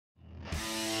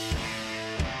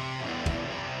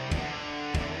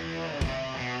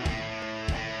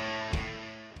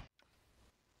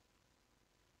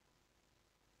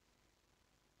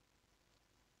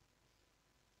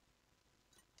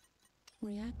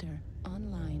Reactor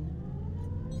online.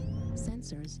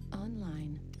 Sensors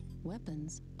online.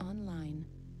 Weapons online.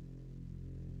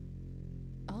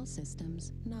 All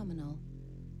systems nominal.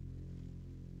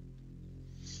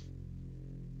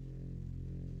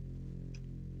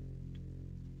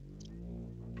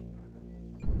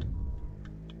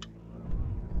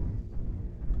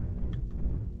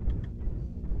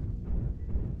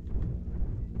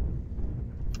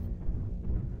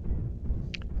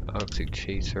 Arctic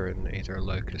Cheetah and either a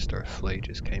Locust or a Flea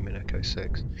just came in Echo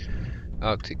 6.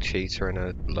 Arctic Cheetah and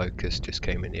a Locust just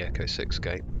came in the Echo 6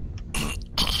 gate.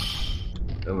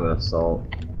 I'm gonna assault.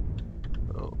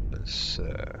 Oh, there's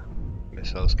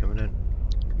missiles coming in.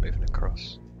 Moving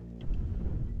across.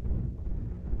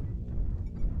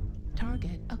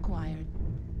 Target acquired.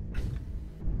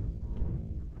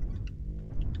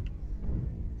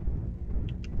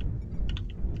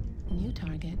 New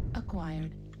target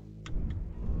acquired.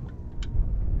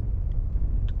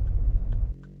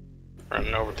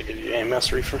 Running over to get you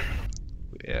AMS reefer.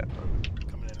 Yeah.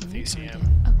 Coming in with New ECM. target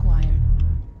acquired.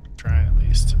 Trying at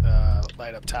least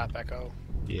light up top echo.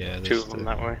 Yeah, Two there's of them the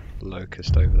that way.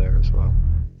 Locust over there as well.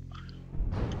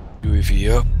 UAV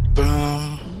up.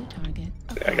 New target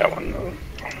acquired. Yeah, I got one though.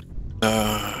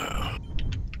 Oh,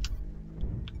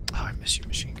 I miss you,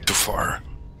 machine gun. Too far.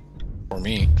 For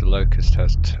me. The Locust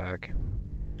has tag.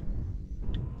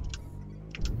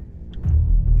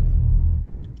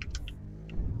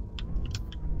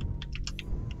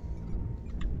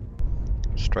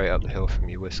 Straight up the hill from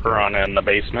you, Whiskey. Piranha in the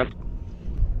basement.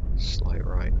 Slight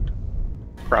right.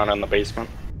 Piranha in the basement.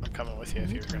 I'm coming with you if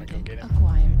New you're gonna go target get him.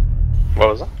 acquired. What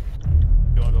was that?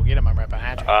 You wanna go get him? I'm right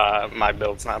behind you. My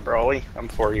build's not brawly. I'm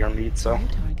 4-year meat, so New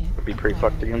target it'd be pretty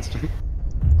acquired. fucked against him.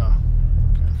 Oh,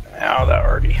 Ow, that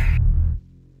already.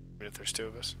 if there's two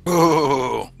of us.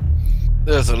 Oh,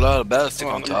 there's a lot of ballistic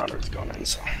Well, on the top. Marauder's going in,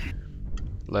 so.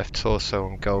 Left torso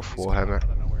on Gulf He's gone. I Warhammer.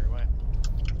 don't know where he went.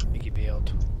 I think he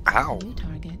bailed. Ow. New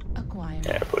target acquired.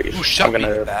 Yeah, please. Who shot I'm me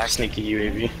gonna back? sneaky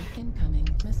UAV. Incoming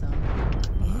missile.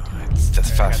 New target. That's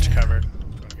I got fast. you covered.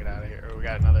 I'm gonna get out of here. We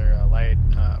got another light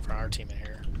from our team in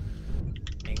here.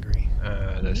 Angry.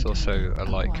 There's also a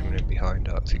light coming in behind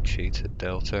Arctic Cheetah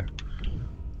Delta.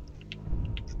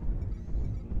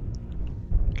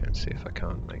 Go and see if I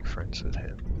can't make friends with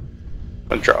him. I'm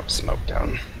gonna drop smoke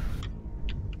down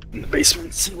in the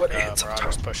basement, see what hits up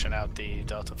Marauder's top. pushing out the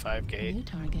Delta 5 gate. New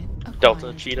target acquired.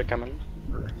 Delta Cheetah coming.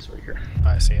 He's right here.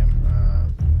 I see him.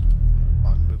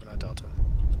 On moving on Delta.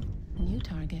 New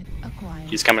target acquired.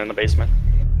 He's coming in the basement.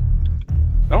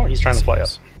 Oh, he's trying to fly up,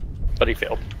 but he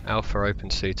failed. Alpha open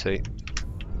CT.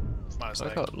 Minus I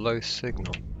leg. got low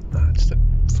signal. Ah, it's the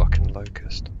fucking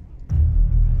Locust.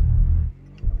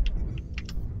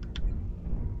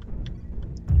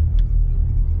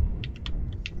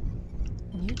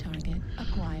 New target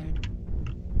acquired.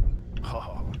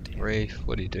 Oh, damn. Reef,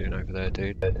 what are you doing over there,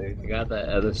 dude? I got that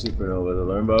other supernova, the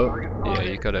learn boat. Yeah,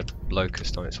 you got a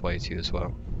Locust on its way to you as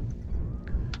well.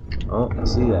 Oh, I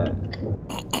see that.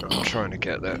 I'm trying to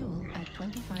get there. Fuel at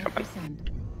 25%.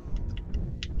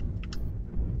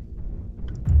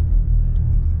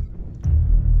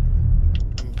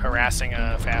 I'm harassing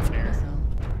a Fafnir.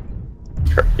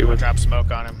 Missile. He went Drop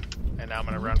smoke on him, and now I'm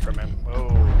gonna run from him. Oh,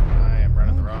 I am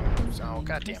running the wrong. Oh,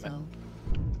 god damn it. Missile.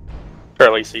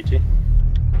 Charlie CT. New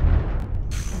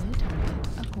target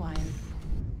acquired.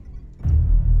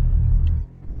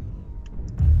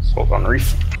 Hold on,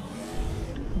 Reef.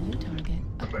 New target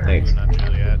acquired. Thanks. Not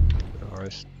Juliet. No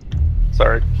worries.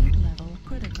 Sorry. Heat level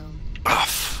critical. Ah,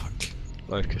 fuck.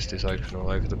 Locust is open all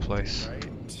over the place. Right.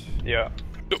 Yeah.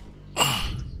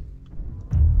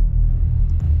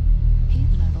 Heat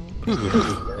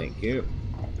level. Thank you.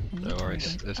 New No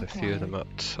worries. target There's a few of them acquired.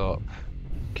 up top.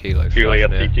 Kilo Juliet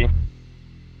Fafnir. CT.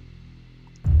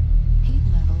 Heat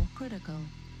level critical.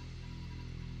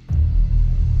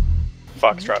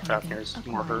 Foxtrot Fafnir's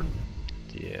more hurt.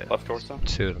 Yeah. Left torso.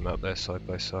 Two of them up there side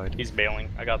by side. He's bailing.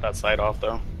 I got that side off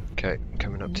though. Okay,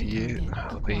 coming up to you.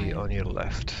 I'll be on your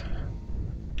left.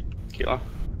 Kilo.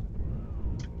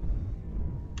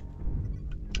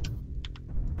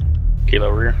 Kilo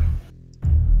rear.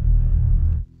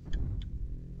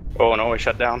 Oh no, I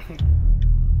shut down.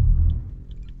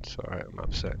 It's alright, I'm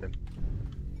upsetting him.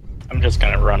 I'm just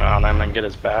gonna run on him and get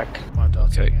his back. Come on,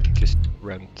 Delta. Okay, again. just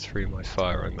ran through my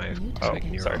fire. I may have New Oh,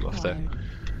 taken your sorry. arm off there. acquired.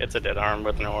 It's a dead arm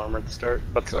with no armor at the start,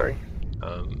 but sorry.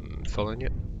 Following you.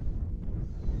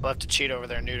 We'll have to cheat over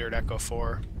there, neutered Echo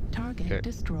 4. Target Okay.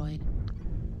 destroyed.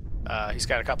 He's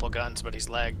got a couple of guns, but he's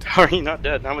lagged. How are you not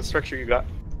dead? How much structure you got?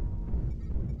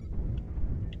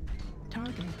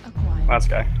 Target acquired. Last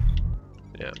guy.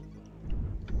 Yeah.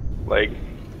 Leg.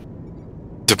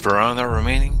 The piranha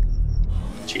remaining?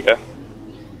 Cheetah.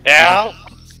 Ow!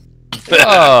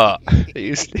 Ah,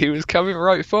 he was coming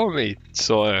right for me,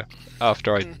 Sawyer.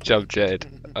 After I jump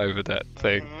jetted over that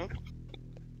thing.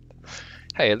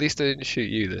 Hey, at least I didn't shoot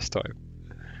you this time.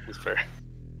 That's fair.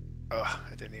 Oh,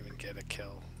 I didn't even get a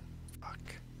kill. Fuck.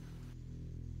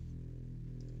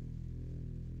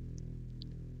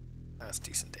 That's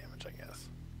decent damage, I guess.